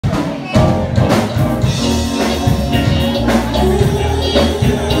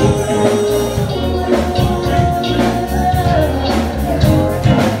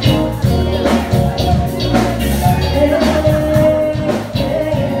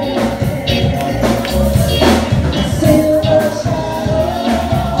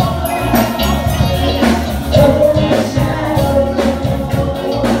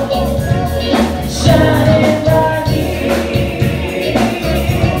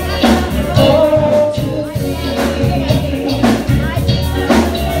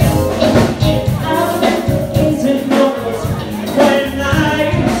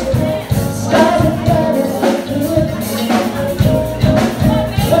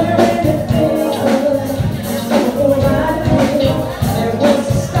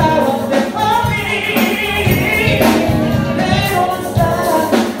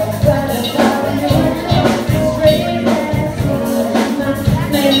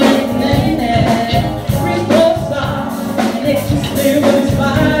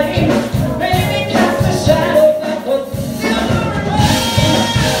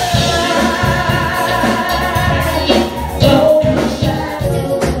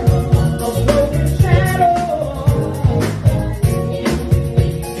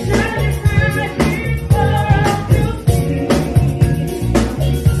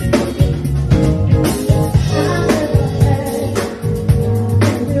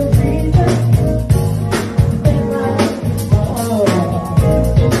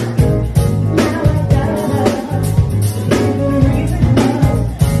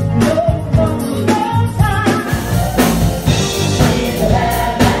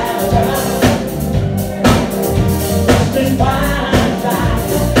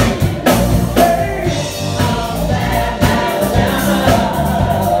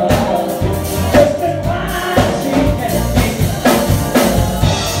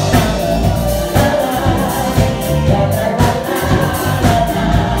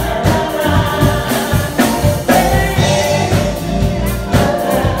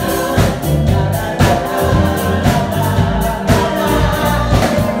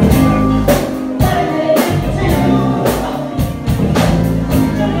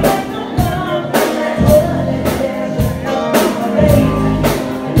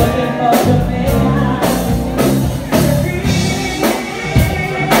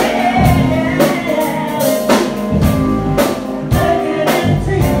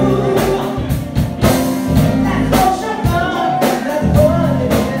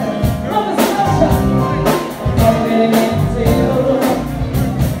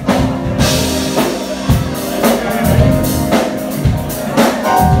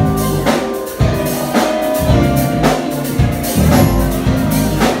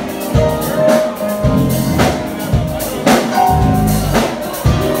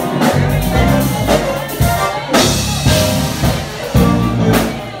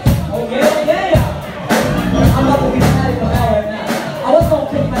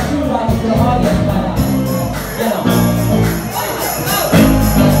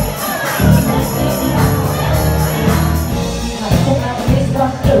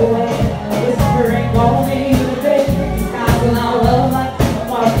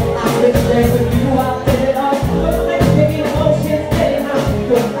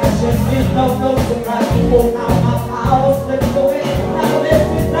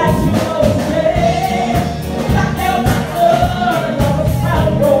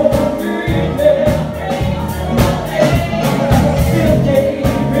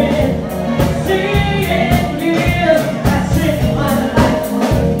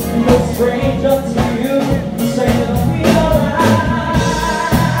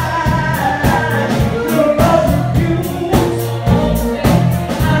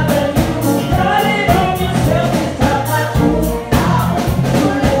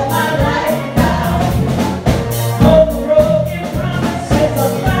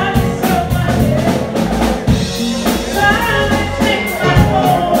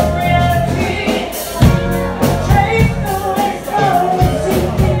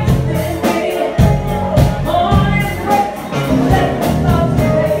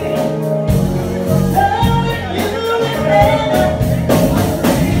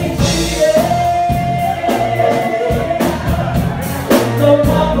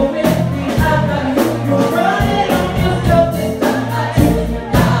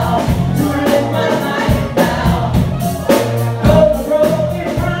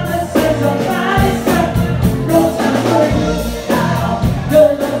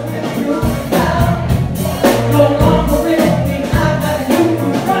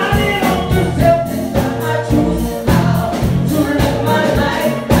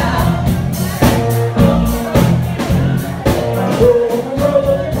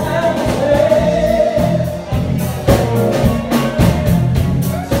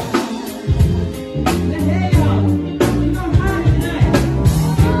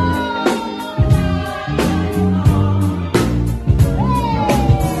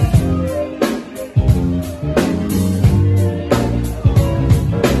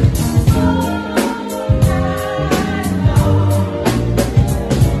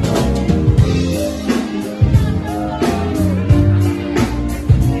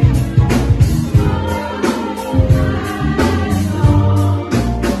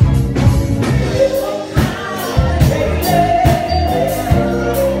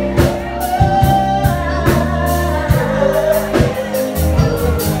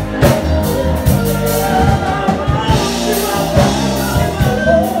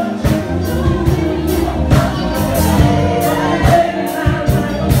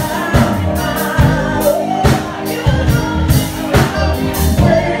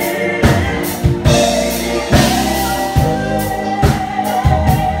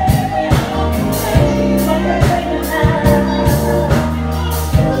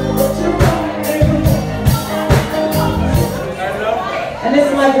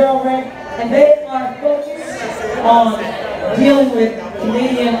on dealing with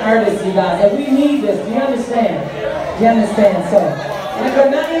Canadian artists, you guys. And we need this. Do you understand? Do you understand? So, and I got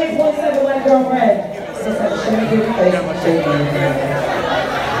 98.7 White Girl Red. Just like show me your face and shake me.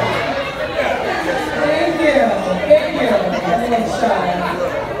 Thank you. Thank you. That's a little shy.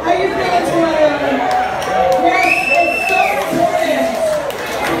 How you feeling, Toronto? Yes, it's so important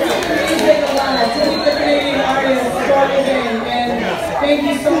to keep the music alive, to keep the Canadian artists thriving. And thank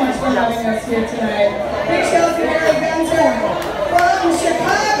you so much for having us here tonight. Big shout out to Gary Benson from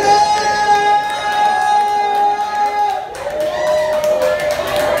Chicago!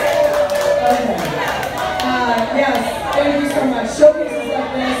 Okay. Yes, thank you so much. Showcases like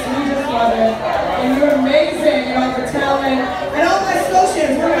this, we just love it.